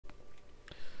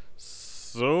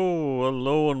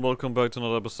Hello and welcome back to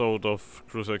another episode of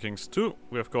Crusader Kings 2.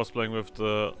 We are of course playing with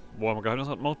the Warhammer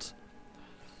Geheimnisnacht mod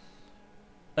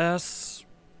as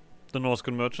the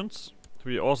Norscan merchants.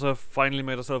 We also have finally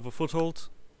made ourselves a foothold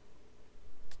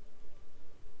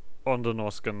on the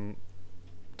Norscan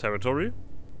territory.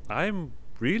 I'm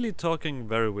really talking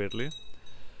very weirdly.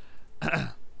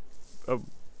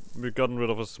 We've gotten rid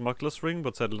of a smuggler's ring,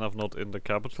 but sadly enough not in the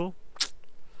capital.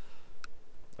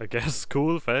 I guess.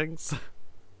 Cool, thanks.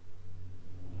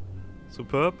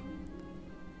 Superb.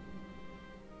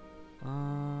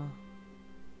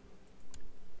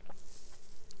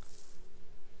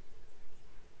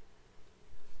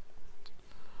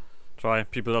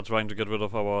 People are trying to get rid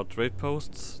of our trade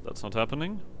posts. That's not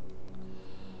happening.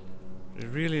 We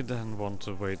really then want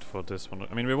to wait for this one.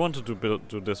 I mean, we wanted to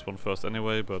do this one first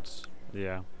anyway, but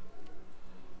yeah.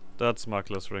 That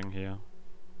smuggler's ring here.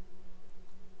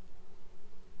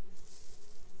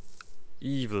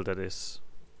 Evil, that is.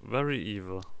 Very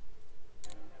evil.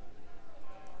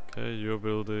 Okay, you're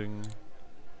building.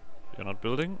 You're not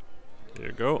building. Here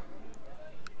you go.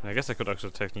 And I guess I could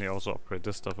actually technically also upgrade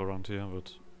this stuff around here,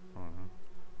 but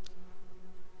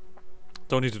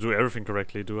don't need to do everything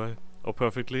correctly, do I? Or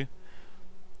perfectly?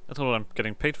 That's not what I'm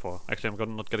getting paid for. Actually,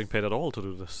 I'm not getting paid at all to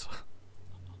do this.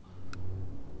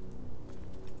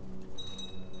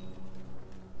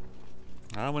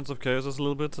 Winds of Chaos is a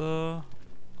little bit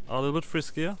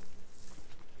friskier.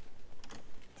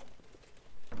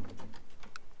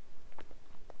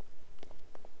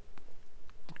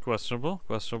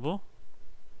 Questionable.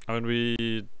 I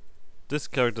mean, this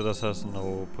character just has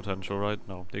no potential, right?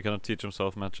 No, he cannot teach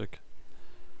himself magic.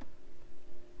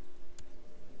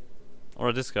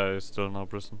 Alright, this guy is still in our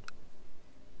prison.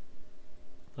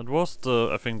 That was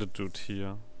I think the dude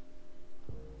here.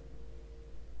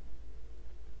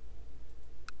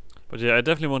 But yeah, I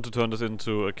definitely want to turn this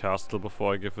into a castle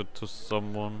before I give it to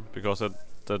someone, because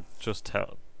that just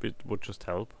help. It would just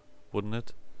help, wouldn't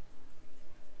it?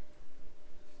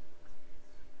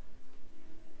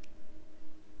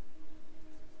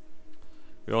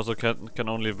 We also can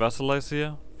only vassalize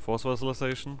here, force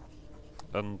vassalization,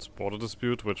 and border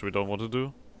dispute, which we don't want to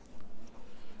do.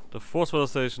 The force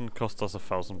vassalization costs us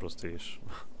 1,000 prestige.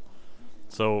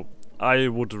 So I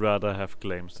would rather have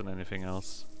claims than anything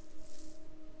else.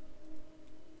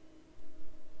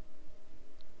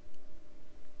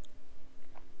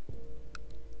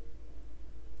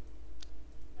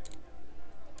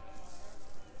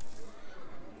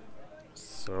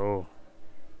 So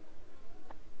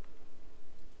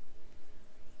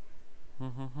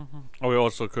we're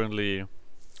also currently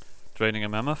training a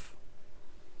mammoth.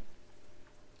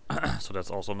 So that's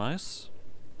also nice.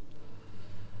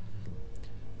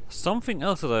 Something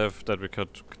else that we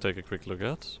could take a quick look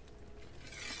at.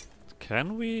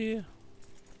 Can we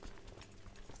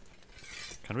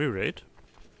raid?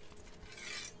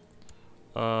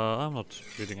 I'm not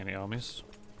leading any armies.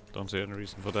 Don't see any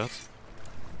reason for that.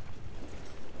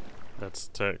 Let's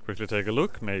quickly take a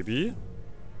look, maybe.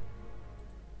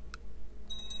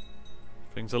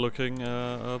 Things are looking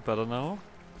better now.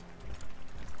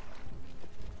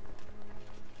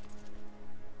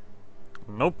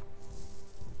 Nope.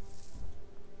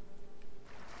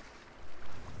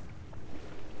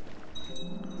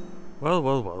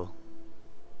 Well.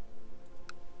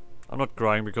 I'm not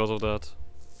crying because of that.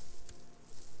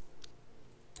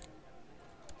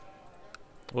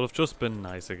 Would have just been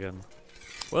nice again.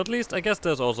 Well, at least I guess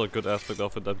there's also a good aspect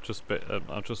of it.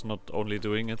 I'm just not only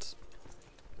doing it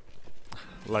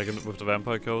like with the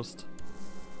Vampire Coast.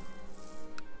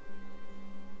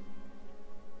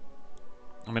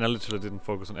 I mean, I literally didn't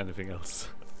focus on anything else.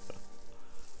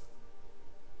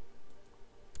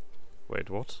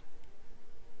 Wait, what?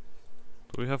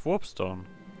 Do we have Warpstone?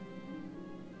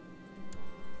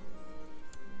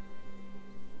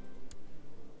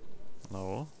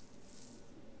 No.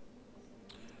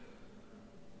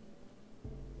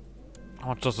 How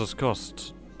much does this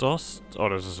cost? Dust? Oh,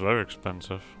 this is very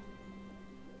expensive.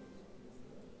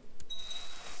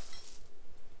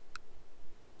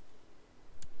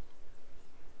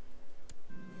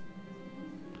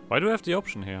 Why do I have the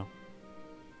option here?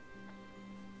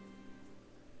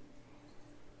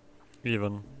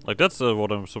 Even. Like, that's what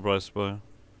I'm surprised by.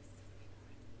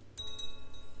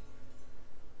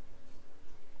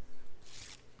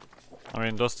 I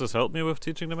mean, does this help me with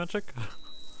teaching the magic?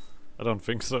 I don't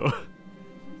think so.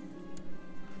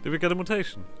 Did we get a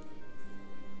mutation?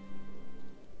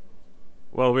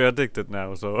 Well, we are addicted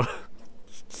now, so...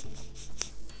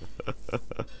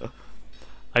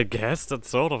 I guess that's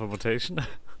sort of a mutation.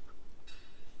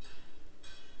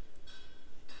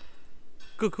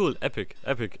 Cool, epic.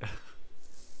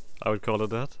 I would call it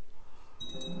that.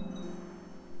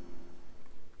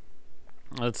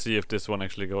 Let's see if this one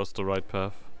actually goes the right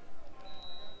path.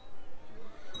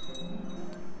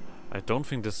 I don't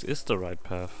think this is the right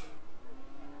path.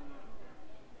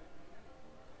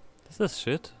 This is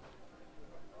shit.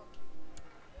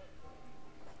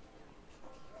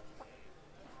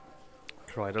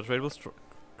 Crusader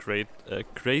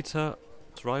Greater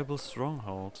Tribal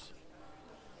Stronghold.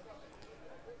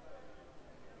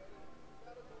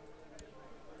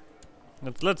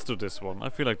 Let's do this one. I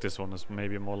feel like this one is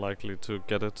maybe more likely to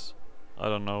get it. I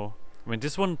don't know. I mean,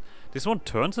 this one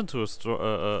turns into a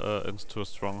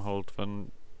stronghold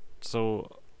when,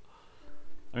 so.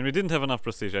 I mean, we didn't have enough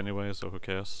prestige anyway, so who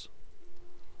cares?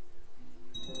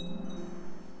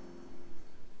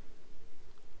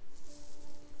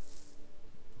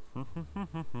 And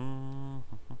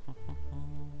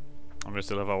we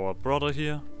still have our brother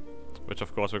here, which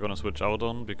of course we're gonna switch out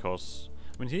on because,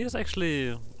 I mean, he is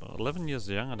actually 11 years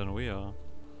younger than we are.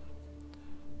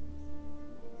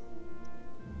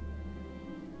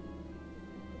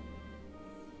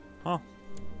 Huh.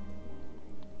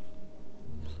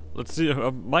 Let's see,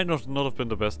 might not have been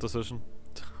the best decision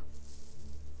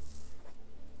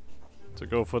to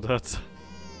go for that.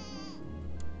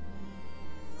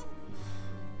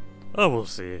 Oh, we'll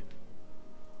see.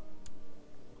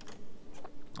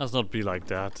 Let's not be like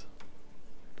that.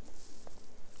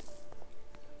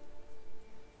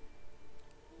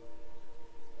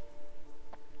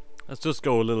 Let's just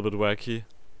go a little bit wacky.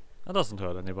 That doesn't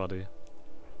hurt anybody.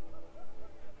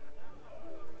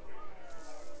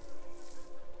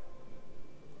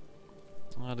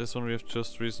 This one we have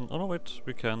just recent. Oh no, wait,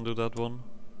 we can do that one.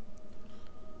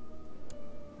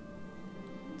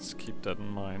 Let's keep that in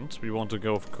mind. We want to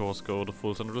go, of course, go to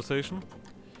full centralization.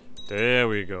 There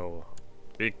we go.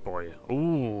 Big boy.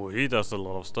 Ooh, he does a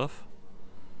lot of stuff.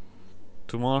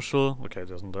 To marshal. Okay,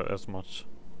 doesn't do as much.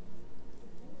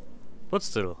 But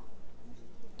still.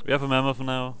 We have a mammoth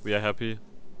now. We are happy.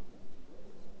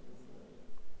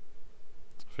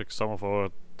 Fix some of our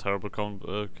terrible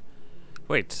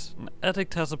wait, an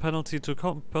addict has a penalty to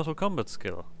personal combat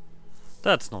skill.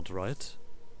 That's not right.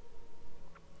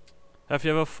 Have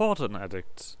you ever fought an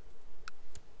addict?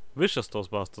 Vicious those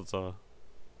bastards are.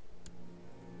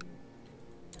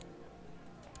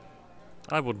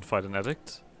 I wouldn't fight an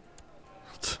addict.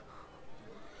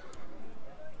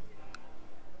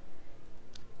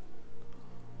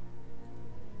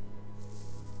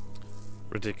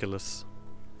 Ridiculous.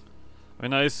 I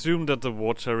mean, I assume that the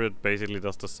war chariot basically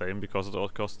does the same because it all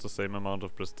costs the same amount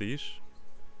of prestige.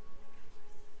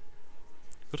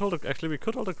 Actually, we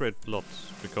could hold a great lot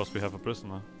because we have a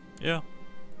prisoner. Yeah.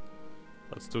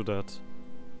 Let's do that.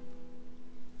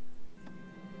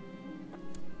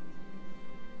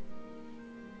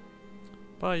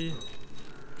 Bye.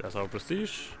 There's our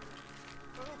prestige.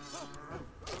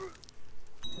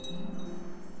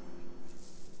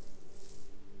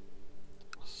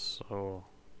 So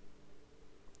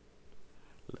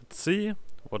let's see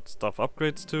what stuff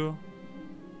upgrades to.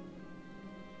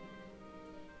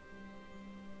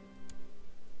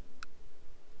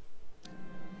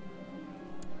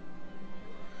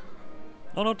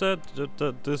 Oh no,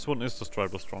 this one is the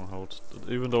tribal stronghold,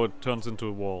 even though it turns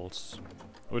into walls,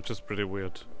 which is pretty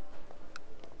weird.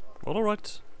 Well,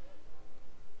 alright.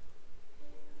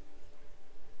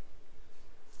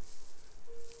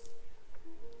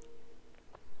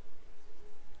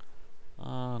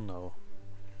 No.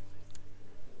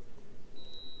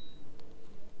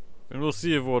 And we'll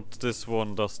see what this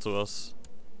one does to us.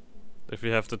 If we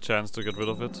have the chance to get rid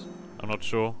of it. I'm not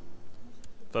sure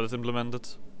if that is implemented.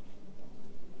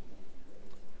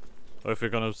 Or if we're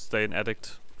gonna stay an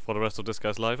addict for the rest of this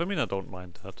guy's life. I mean, I don't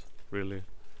mind that, really.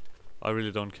 I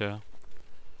really don't care.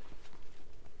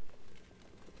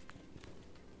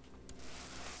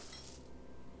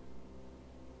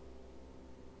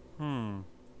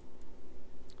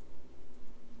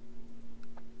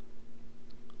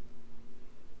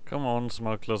 Come on,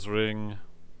 Smuggler's Ring.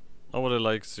 Nobody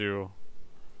likes you.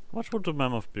 How much would the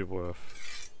mammoth be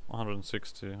worth?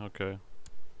 160, okay.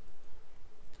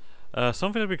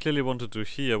 Something that we clearly wanted to do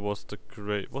here was the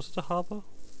was it the harbor?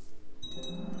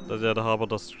 Yeah, the harbor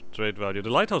does trade value. The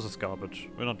lighthouse is garbage.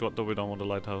 We don't want the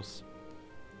lighthouse.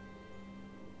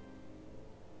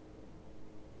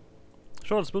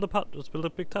 Sure, let's build a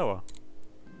big tower.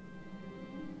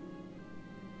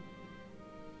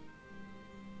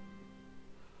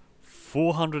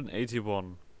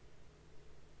 $481.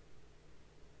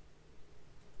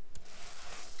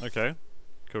 Okay,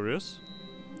 curious.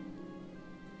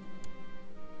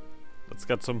 Let's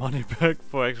get some money back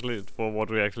for what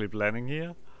we're actually planning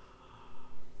here.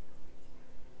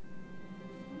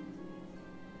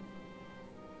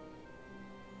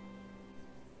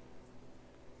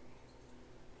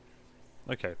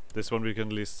 Okay, this one we can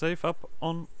at least save up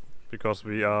on, because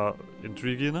we are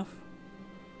intriguing enough.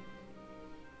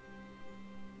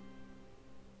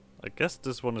 I guess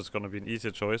this one is gonna be an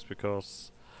easier choice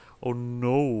because... Oh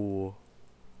no!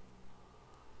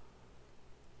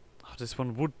 Oh, this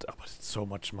one would... Oh, but it's so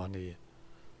much money.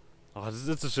 Oh, this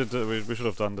is a shit. We should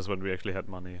have done this when we actually had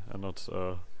money and not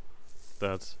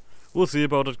that. We'll see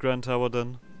about it, Grand Tower,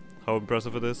 then. How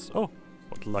impressive it is. Oh,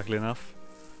 but luckily enough,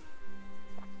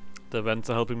 the events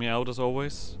are helping me out as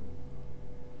always.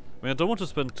 I mean, I don't want to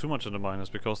spend too much on the miners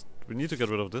because we need to get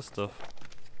rid of this stuff.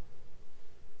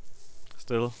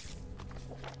 Still.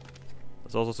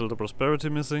 There's also still the prosperity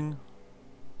missing.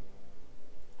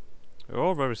 We're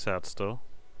all very sad still.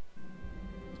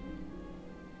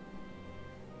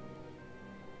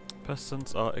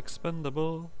 Peasants are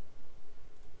expendable.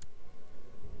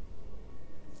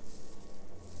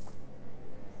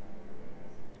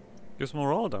 Gives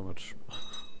morale damage.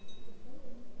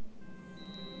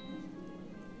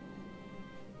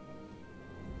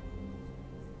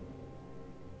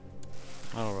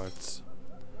 Alright.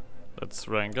 Let's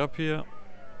rank up here.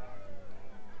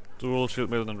 Dual shield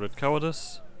mail and red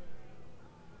cowardice.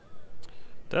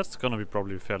 That's gonna be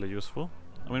probably fairly useful.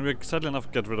 I mean, we're sadly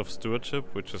enough get rid of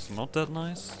stewardship, which is not that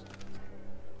nice.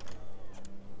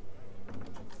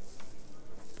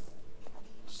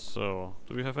 So,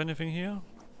 do we have anything here?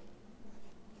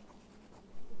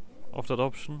 Of that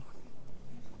option?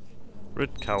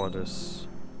 Rid cowardice.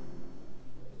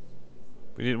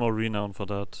 We need more renown for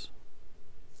that.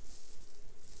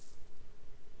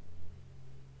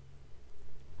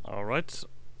 Alright.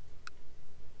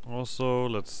 Also,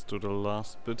 let's do the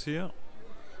last bit here.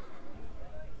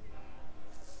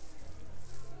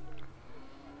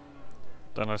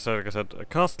 Then like I said, a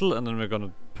castle, and then we're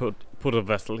gonna put a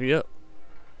vessel here.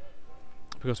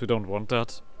 Because we don't want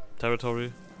that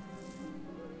territory.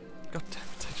 God damn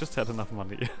it, I just had enough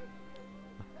money.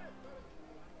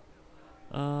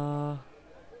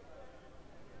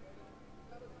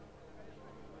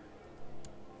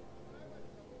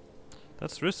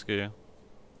 That's risky.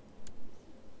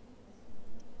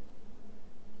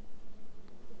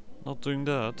 Not doing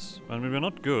that. I mean, we're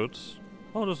not good.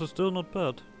 Oh, this is still not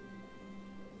bad.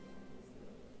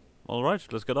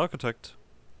 Alright, let's get architect.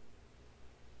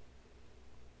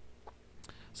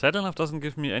 Sad enough doesn't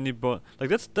give me any like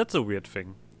that's a weird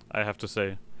thing, I have to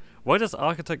say. Why does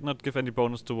architect not give any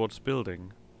bonus towards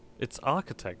building? It's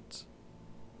architect.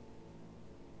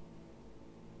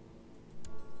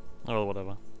 Oh,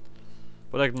 whatever.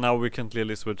 But like now we can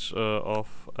clearly switch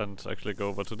off and actually go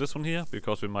over to this one here,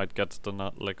 because we might get the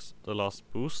last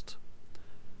boost.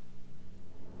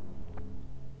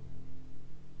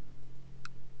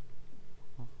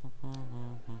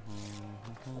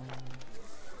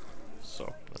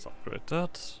 So, let's upgrade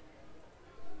that.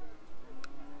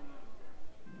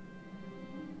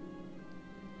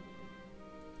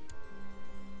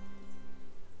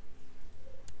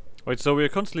 Wait, so we are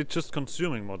constantly just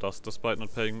consuming more dust despite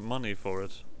not paying money for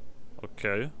it.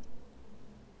 Okay.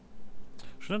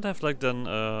 Shouldn't have like then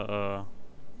I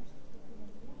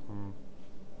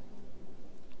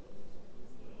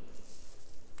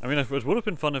mean, it would have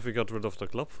been fun if we got rid of the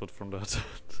clubfoot from that.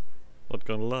 Not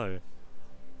gonna lie.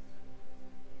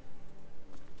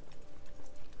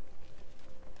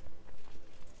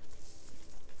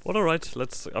 But alright,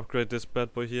 let's upgrade this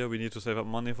bad boy here. We need to save up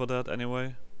money for that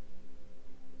anyway.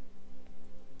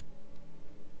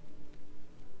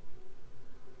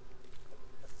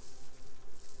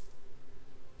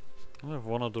 We have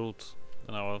one adult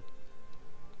in our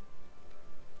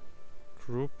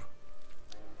group.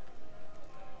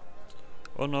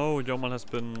 Oh no, Yomal has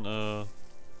been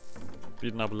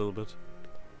beaten up a little bit.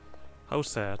 How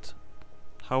sad.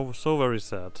 How so very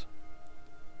sad.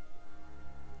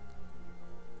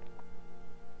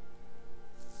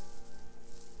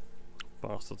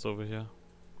 Bastards over here.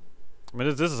 I mean,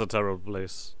 this is a terrible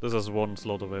place. This has one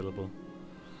slot available.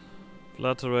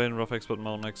 Flat terrain, rough expert,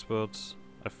 mountain expert.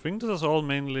 I think this is all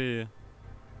mainly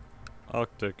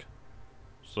Arctic.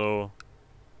 So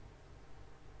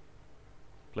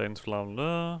plains,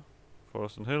 flounder,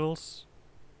 forest and hills.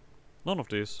 None of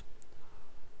these.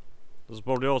 This is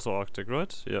probably also Arctic,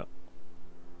 right? Yeah.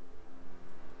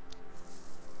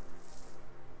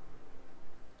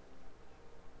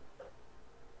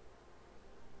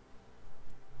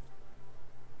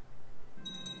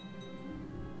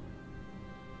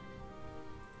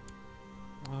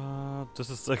 This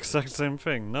is the exact same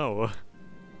thing, no.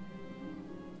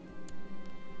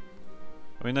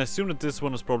 I mean, I assume that this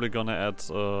one is probably gonna add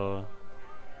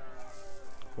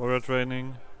warrior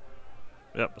training.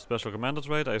 Yep, special commander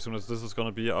trade. I assume that this is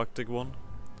gonna be an Arctic one.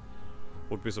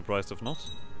 Would be surprised if not.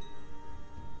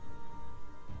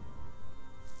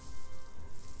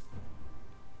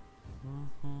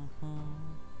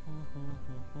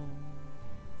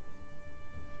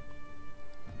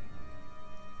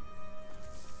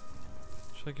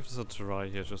 Should I give this a try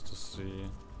here just to see?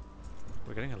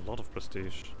 We're getting a lot of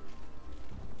prestige.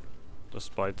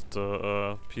 Despite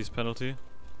the peace penalty.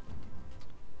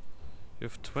 You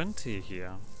have 20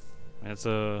 here. It's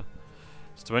a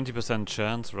 20%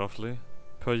 chance roughly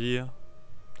per year.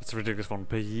 That's a ridiculous one,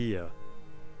 per year.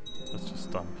 That's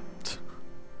just dumb.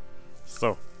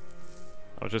 So,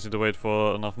 I just need to wait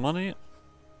for enough money.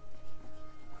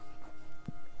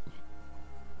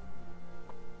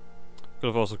 Could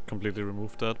have also completely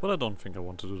removed that, but I don't think I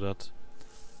want to do that.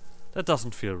 That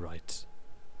doesn't feel right.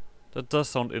 That does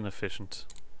sound inefficient.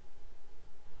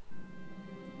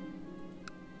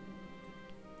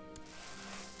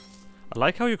 I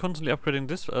like how you're constantly upgrading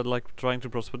this, like trying to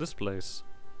prosper this place.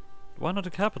 Why not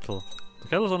the capital? The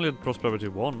capital's only at prosperity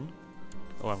 1.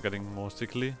 Oh, I'm getting more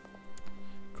sickly.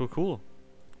 Cool, cool.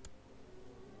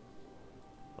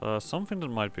 Something that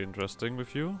might be interesting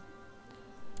with you.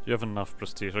 You have enough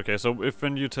prestige. Okay, so if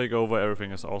when you take over,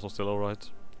 everything is also still alright.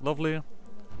 Lovely.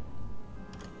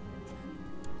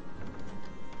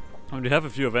 And we have a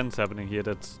few events happening here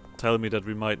that tell me that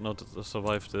we might not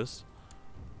survive this.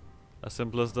 As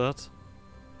simple as that.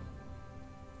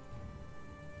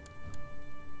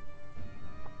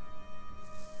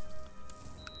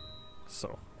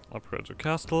 So, upgrade to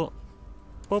castle.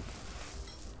 Boop.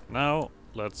 Now,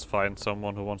 let's find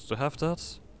someone who wants to have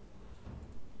that.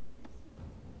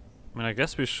 I mean, I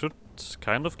guess we should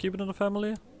kind of keep it in the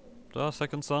family. The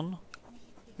second son.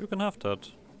 You can have that.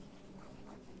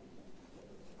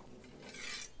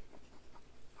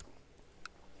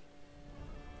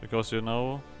 Because you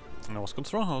know Norscan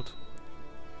stronghold.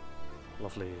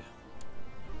 Lovely.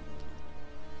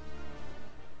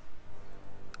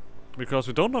 Because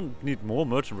we don't need more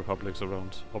merchant republics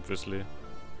around, obviously.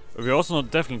 But we're also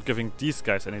not definitely giving these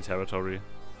guys any territory.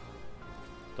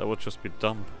 That would just be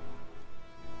dumb.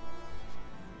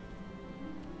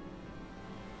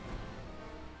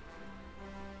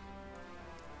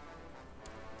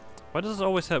 Why does this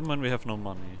always happen when we have no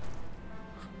money?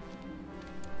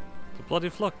 The bloody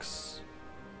flux.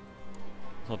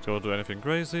 Not go do anything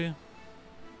crazy.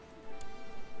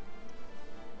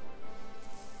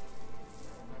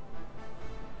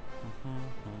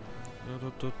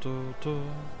 The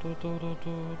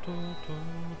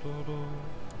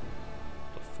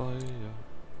fire,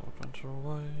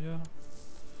 wire.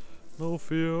 No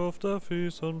fear of death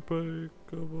is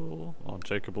unbreakable.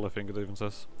 Unshakable, I think it even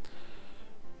says.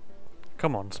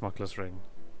 Come on, Smuggler's Ring.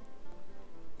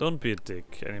 Don't be a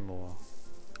dick anymore.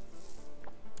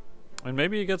 And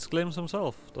maybe he gets claims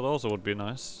himself. That also would be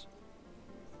nice.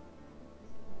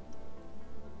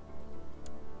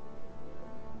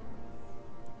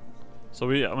 So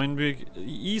I mean, we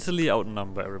easily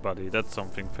outnumber everybody. That's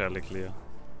something fairly clear.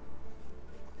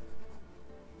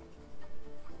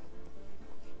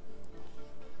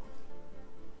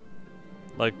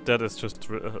 Like, that is just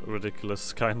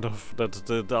ridiculous, kind of, that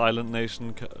the island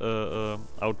nation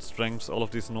outstrengths all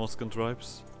of these Norscan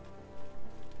tribes.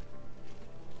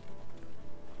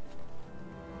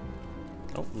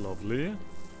 Oh, lovely.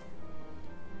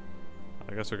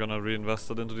 I guess we're gonna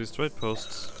reinvest it into these trade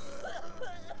posts.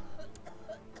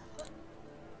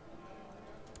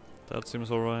 That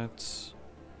seems alright.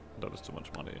 That is too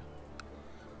much money.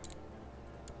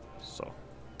 So.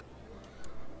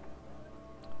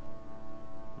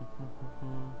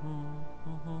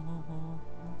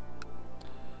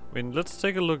 I mean, let's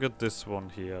take a look at this one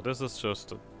here. This is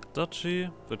just a duchy,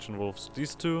 which involves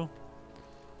these two.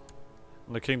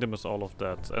 And the kingdom is all of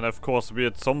that. And of course, we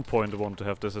at some point want to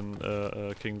have this in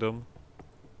kingdom.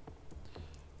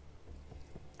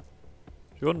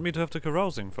 You want me to have the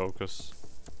carousing focus?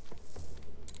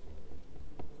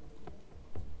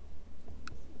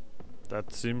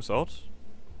 That seems odd.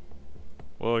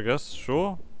 Well, I guess,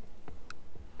 sure.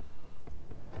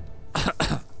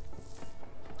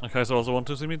 You guys also want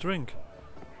to see me drink.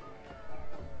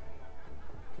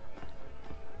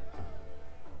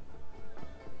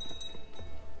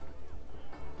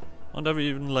 And never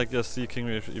even like seeking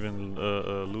if even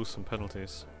lose some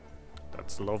penalties.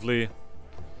 That's lovely.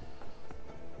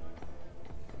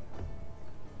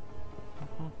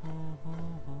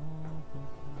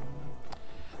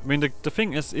 I mean, the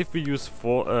thing is, if we use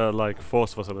like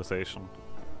force vassalization,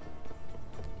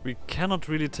 we cannot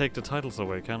really take the titles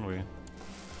away, can we?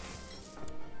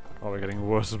 Oh, we're getting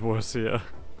worse and worse here.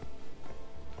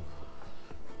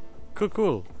 Cool,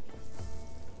 cool.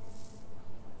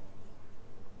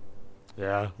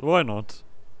 Yeah, why not?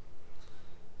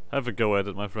 Have a go at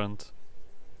it, my friend.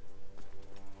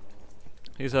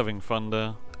 He's having fun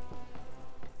there.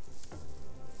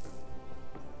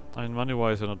 I mean,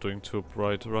 money-wise, you're not doing too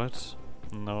bright, right?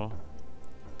 No.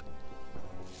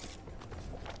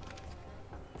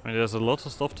 I mean, there's a lot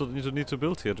of stuff that you need to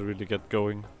build here to really get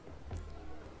going.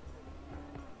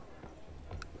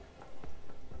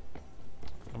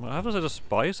 I have to say the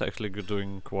spy is actually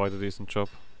doing quite a decent job.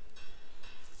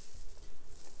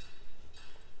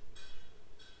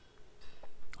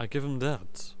 I give him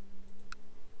that.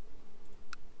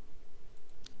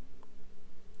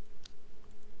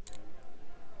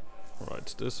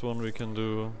 Right, this one we can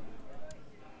do.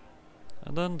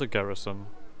 And then the garrison.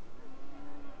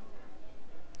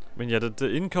 I mean, yeah,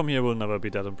 the income here will never be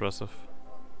that impressive.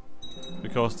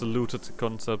 Because the looted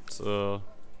concept will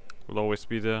always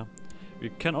be there. We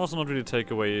can also not really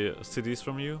take away cities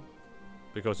from you,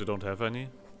 because you don't have any.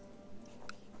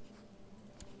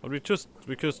 But we just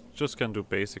can do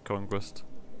basic conquest.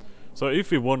 So if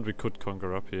we want, we could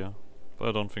conquer up here, but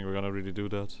I don't think we're gonna really do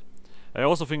that. I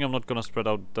also think I'm not gonna spread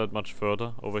out that much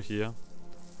further over here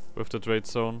with the trade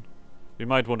zone. We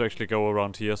might want to actually go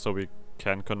around here so we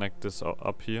can connect this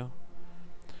up here.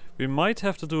 We might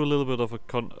have to do a little bit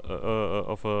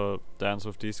of a dance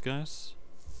with these guys.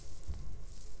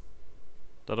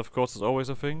 That of course is always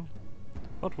a thing,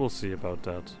 but we'll see about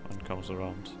that when it comes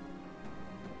around.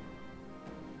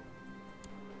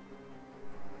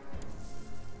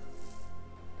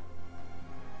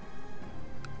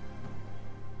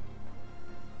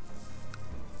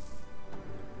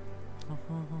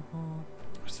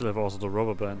 We still have also the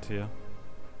rubber band here.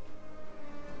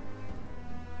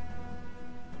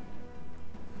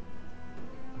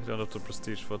 We don't have the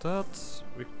prestige for that.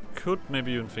 We could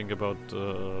maybe even think about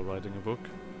writing a book.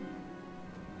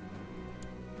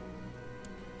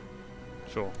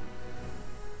 Sure.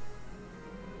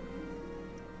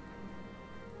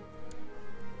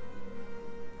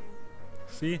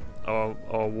 See?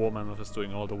 Our war mammoth is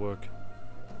doing all the work.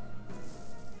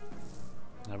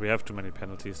 We have too many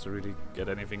penalties to really get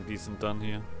anything decent done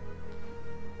here.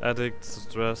 Addicts,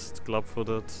 stressed,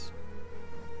 club-footed. It's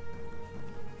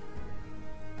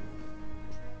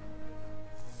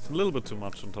a little bit too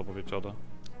much on top of each other.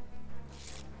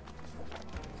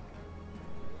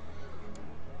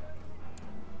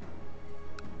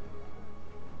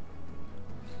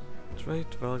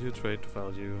 Trade value, trade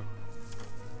value.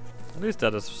 At least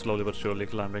that is slowly but surely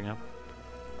climbing up.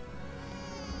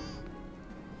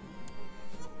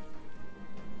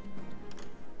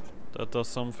 That does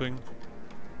something.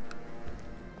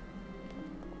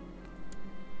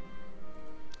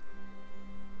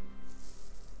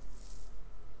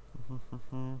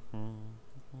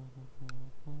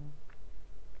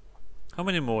 How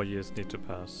many more years need to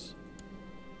pass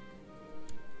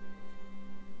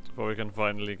before we can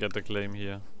finally get the claim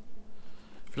here?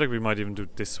 I feel like we might even do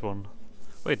this one.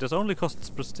 Wait, this only costs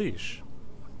prestige.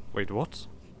 Wait, what?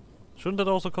 Shouldn't that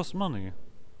also cost money?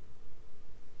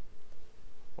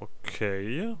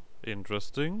 Okay,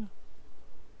 interesting.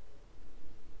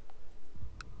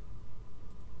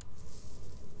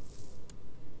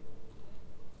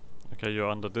 Okay, you're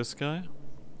under this guy.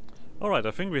 Alright,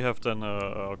 I think we have then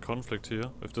a conflict here.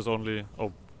 If there's only...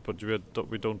 Oh, but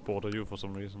we don't border you for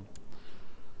some reason.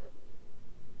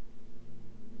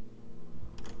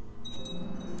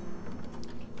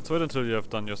 Let's wait until you have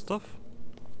done your stuff.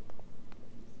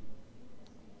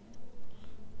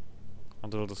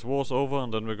 Until this war's over,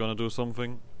 and then we're gonna do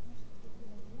something.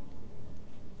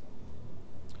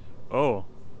 Oh.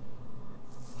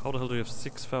 How the hell do you have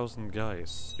 6,000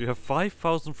 guys? You have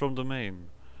 5,000 from the main.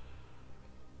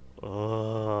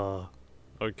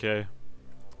 Okay.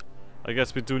 I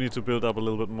guess we do need to build up a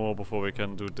little bit more before we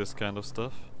can do this kind of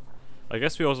stuff. I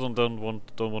guess we also don't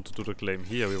want to do the claim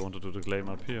here, we want to do the claim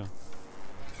up here.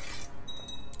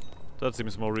 That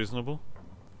seems more reasonable.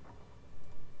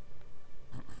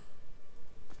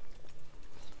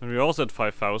 And we also at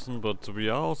 5,000, but we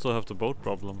also have the boat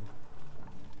problem.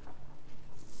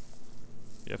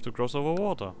 You have to cross over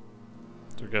water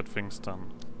to get things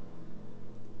done.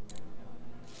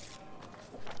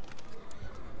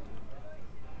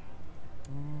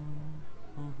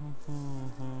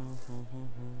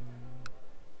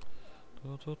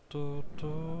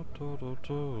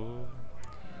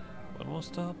 When was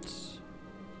that?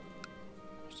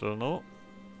 Still no.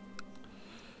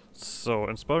 So,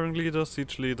 inspiring leader,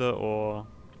 siege leader, or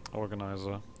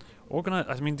organizer.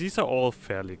 I mean, these are all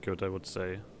fairly good, I would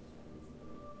say.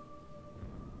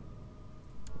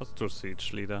 Let's do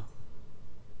siege leader.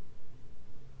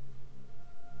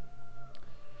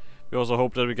 We also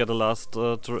hope that we get a last,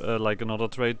 like another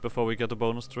trade before we get a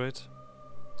bonus trade.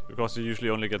 Because you usually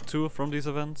only get 2 from these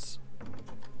events.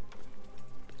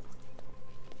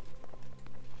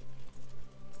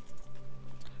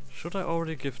 Should I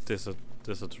already give this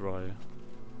a try?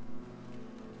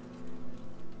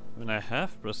 When I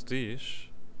have prestige.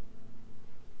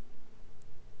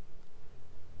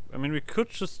 I mean, we could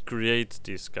just create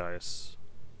these guys.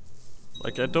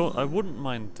 Like, I wouldn't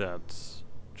mind that.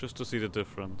 Just to see the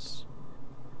difference.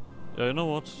 Yeah, you know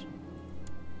what?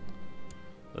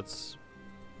 Let's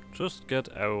just get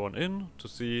everyone in to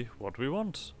see what we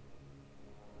want.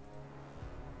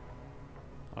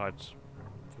 Alright.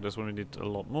 For this one we need a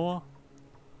lot more.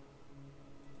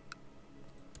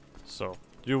 So,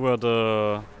 you were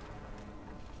the...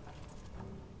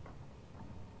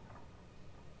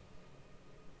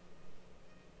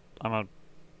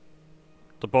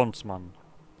 the bondsman.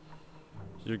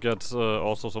 You get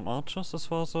also some archers as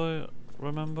far as I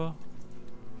remember.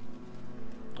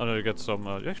 I know you get some,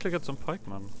 you actually get some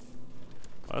pikemen.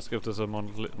 Let's give this a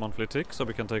monthly tick so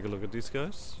we can take a look at these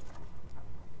guys.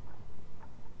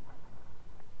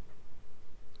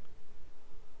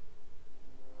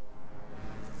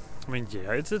 I mean,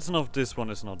 yeah, it's not, this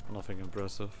one is not nothing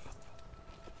impressive.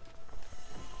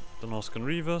 The Norscan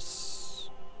Reavers,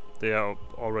 they are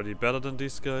already better than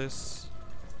these guys.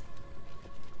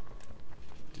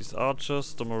 These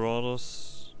archers, the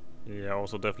marauders, yeah,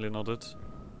 also definitely not it.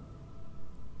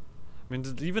 I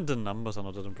mean, even the numbers are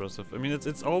not that impressive. I mean,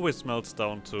 it's always melts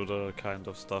down to the kind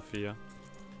of stuff here.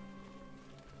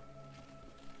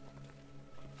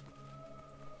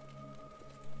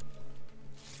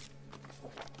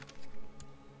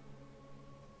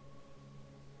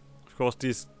 Of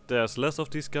course, there's less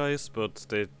of these guys, but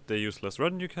they use less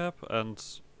revenue cap and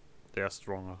they are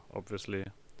stronger, obviously.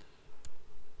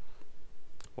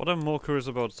 What I'm more curious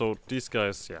about, so these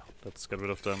guys, yeah, let's get rid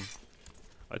of them.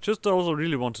 I just also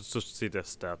really wanted to see their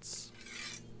stats.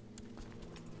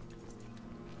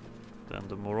 Then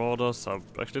the marauders are,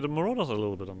 actually the marauders are a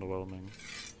little bit underwhelming.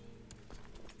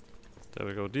 There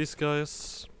we go, these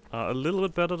guys are a little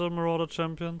bit better than marauder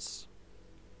champions.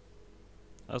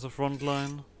 As a front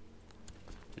line.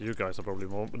 You guys are probably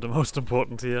the most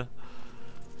important here.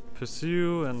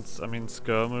 Pursue and, I mean,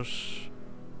 skirmish.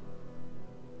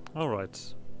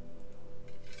 Alright.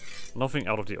 Nothing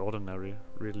out of the ordinary,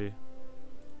 really.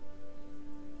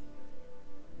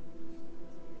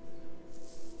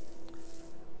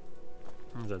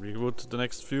 And then we would, the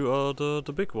next few are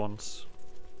the big ones.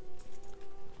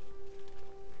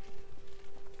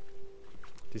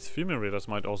 These female raiders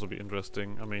might also be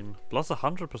interesting. I mean, plus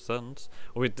 100%.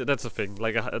 Oh wait, that's the thing.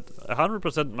 Like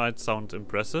 100% might sound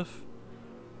impressive,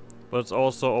 but it's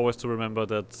also always to remember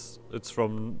that it's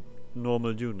from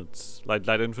normal units. Like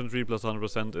light infantry plus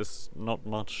 100% is not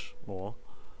much more.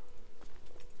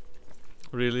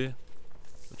 Really,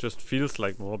 it just feels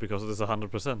like more because it is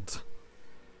 100%.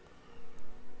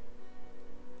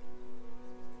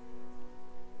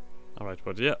 Alright,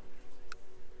 but yeah.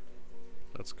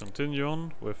 Let's continue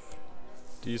on with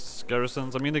these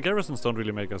garrisons. I mean, the garrisons don't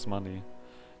really make us money.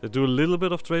 They do a little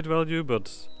bit of trade value,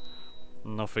 but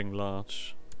nothing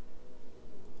large.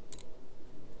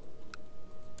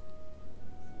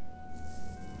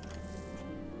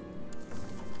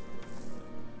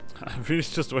 I'm really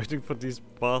just waiting for these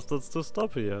bastards to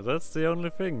stop here. That's the only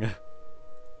thing.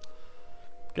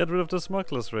 Get rid of the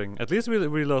smuggler's ring. At least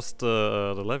we lost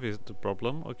the levy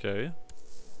problem. Okay.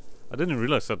 I didn't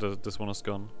realize that this one is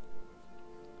gone.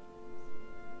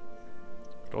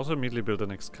 Could also immediately build the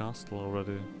next castle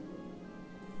already.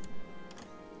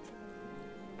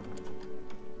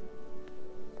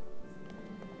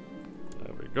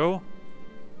 There we go.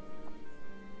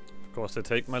 Of course they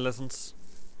take my lessons.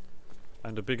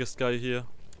 I'm the biggest guy here.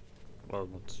 Well,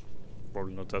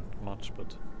 probably not that much,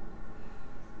 but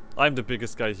I'm the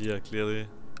biggest guy here, clearly.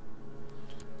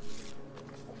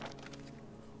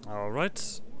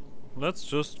 Alright. Let's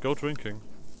just go drinking.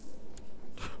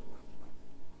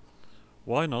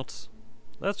 Why not?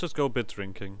 Let's just go a bit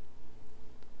drinking.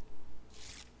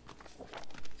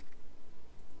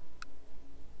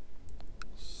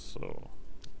 So,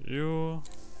 you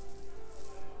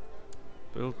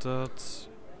build that.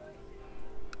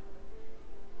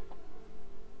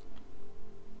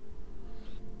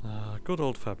 Good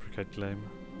old fabricate claim.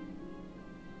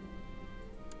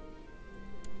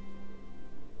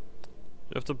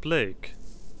 You have the Blake.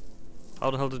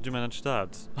 How the hell did you manage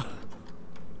that?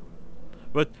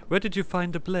 But where did you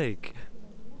find the Blake?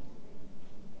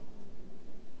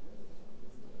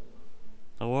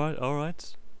 Alright,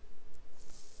 alright.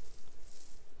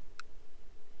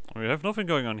 We have nothing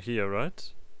going on here,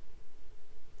 right?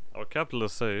 Our capital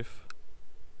is safe.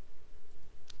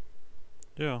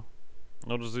 Yeah.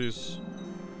 No disease.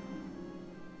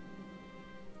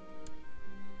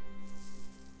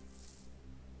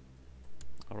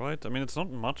 Alright, I mean it's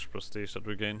not much prestige that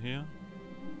we gain here.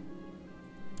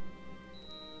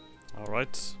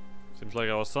 Alright. Seems like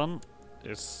our son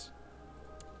is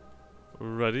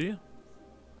ready.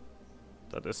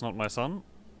 That is not my son.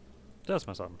 There's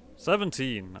my son.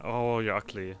 17! Oh, you're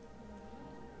ugly.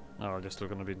 Oh, you're still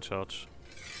gonna be in charge.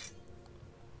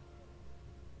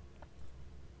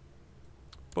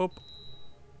 Boop.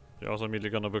 You're also immediately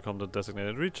gonna become the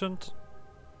designated regent.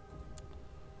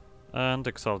 And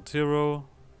exalt hero.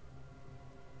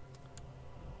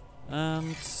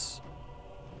 And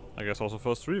I guess also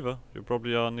first Reaver. You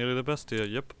probably are nearly the best here,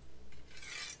 yep.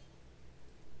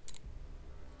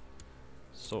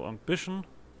 So ambition.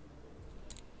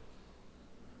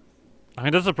 I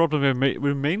mean that's the problem,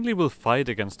 we mainly will fight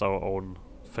against our own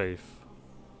faith.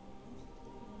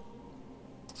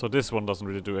 So this one doesn't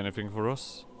really do anything for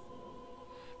us.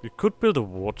 We could build a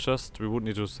war chest, we would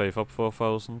need to save up for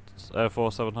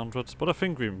 700, but I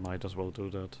think we might as well do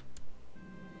that.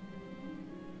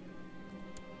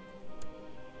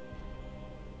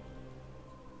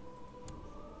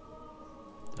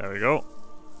 There we go.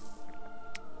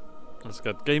 Let's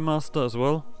get Game Master as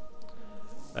well.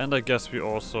 And I guess we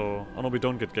also... Oh no, we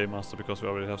don't get Game Master because we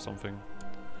already have something.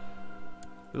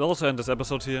 We'll also end this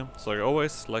episode here. So like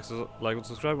always, like and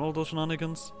subscribe and all those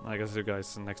shenanigans. I guess see you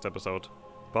guys in the next episode.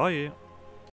 Bye!